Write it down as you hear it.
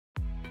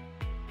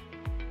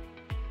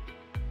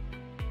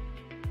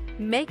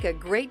Make a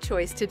great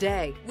choice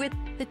today with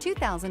the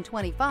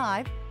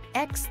 2025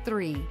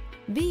 X3.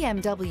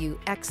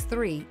 BMW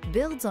X3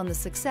 builds on the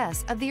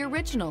success of the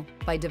original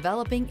by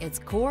developing its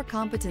core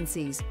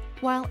competencies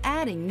while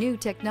adding new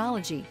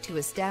technology to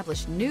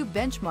establish new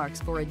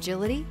benchmarks for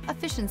agility,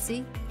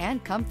 efficiency,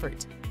 and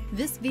comfort.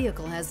 This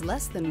vehicle has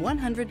less than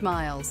 100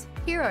 miles.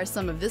 Here are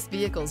some of this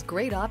vehicle's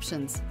great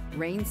options: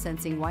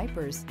 rain-sensing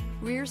wipers,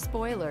 rear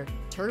spoiler,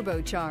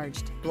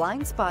 turbocharged,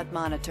 blind spot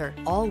monitor,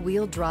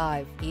 all-wheel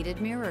drive,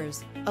 heated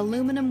mirrors,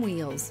 aluminum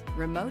wheels,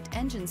 remote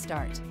engine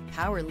start,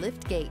 power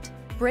lift gate,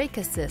 brake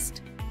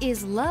assist.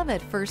 Is love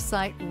at first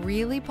sight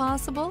really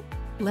possible?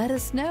 Let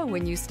us know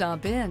when you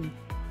stop in.